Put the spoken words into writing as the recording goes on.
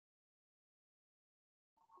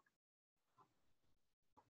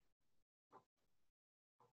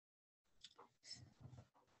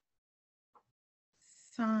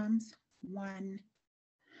Psalms 100.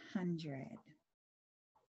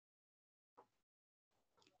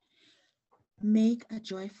 Make a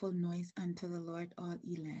joyful noise unto the Lord, all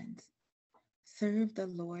ye lands. Serve the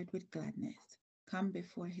Lord with gladness. Come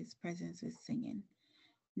before his presence with singing.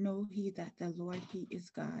 Know he that the Lord, he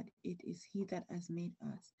is God. It is he that has made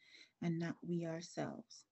us, and not we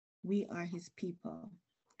ourselves. We are his people,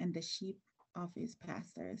 and the sheep of his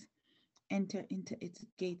pastors. Enter into its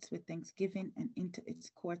gates with thanksgiving and into its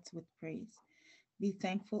courts with praise. Be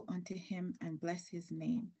thankful unto him and bless his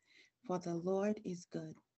name. For the Lord is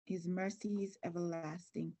good. His mercy is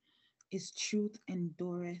everlasting. His truth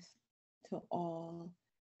endureth to all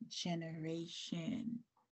generation.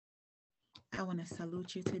 I want to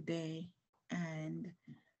salute you today and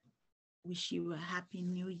wish you a happy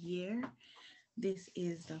new year. This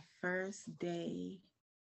is the first day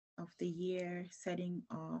of the year, setting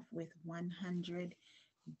off with 100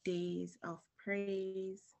 days of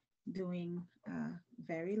praise, doing a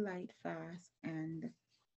very light fast and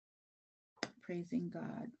praising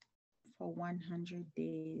God for 100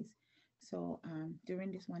 days. So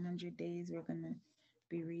during this 100 days, we're going to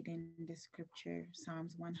be reading the scripture,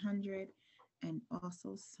 Psalms 100 and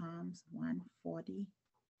also Psalms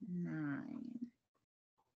 149.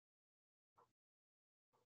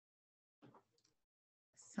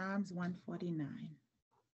 Psalms 149.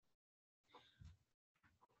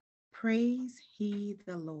 Praise ye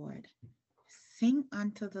the Lord. Sing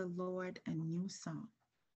unto the Lord a new song,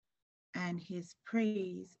 and his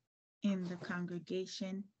praise in the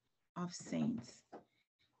congregation of saints.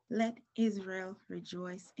 Let Israel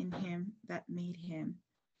rejoice in him that made him.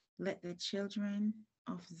 Let the children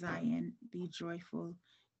of Zion be joyful,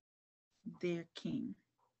 their king.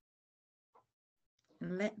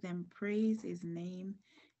 Let them praise his name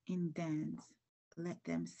in dance. Let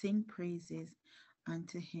them sing praises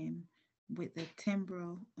unto him with the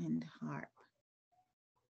timbrel and harp.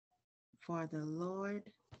 For the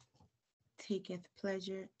Lord taketh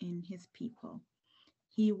pleasure in his people.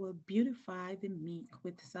 He will beautify the meek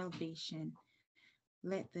with salvation.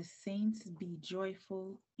 Let the saints be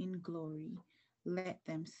joyful in glory. Let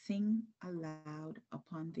them sing aloud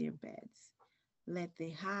upon their beds. Let the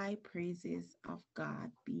high praises of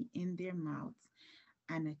God be in their mouths,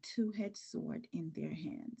 and a two-edged sword in their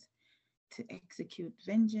hands, to execute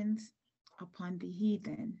vengeance upon the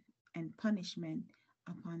heathen and punishment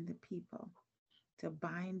upon the people, to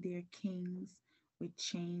bind their kings with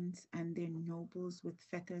chains and their nobles with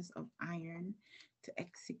fetters of iron, to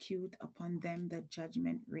execute upon them the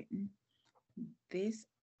judgment written. This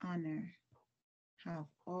honor have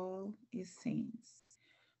all his saints.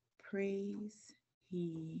 Praise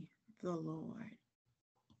ye the Lord.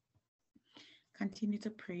 Continue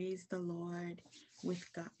to praise the Lord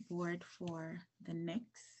with God word for the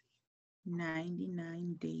next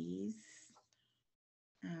 99 days.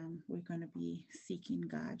 We're going to be seeking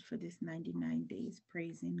God for this 99 days,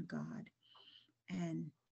 praising God,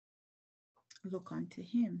 and look unto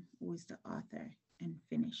him who is the author and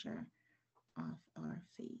finisher of our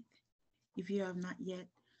faith. If you have not yet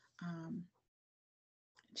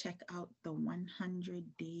check out the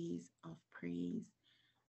 100 days of praise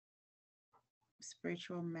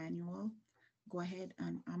spiritual manual, go ahead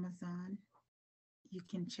on Amazon. You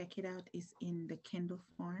can check it out. It's in the Kindle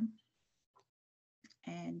form,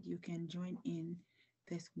 and you can join in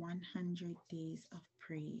this 100 days of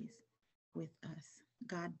praise with us.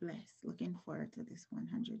 God bless. Looking forward to this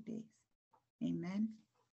 100 days. Amen.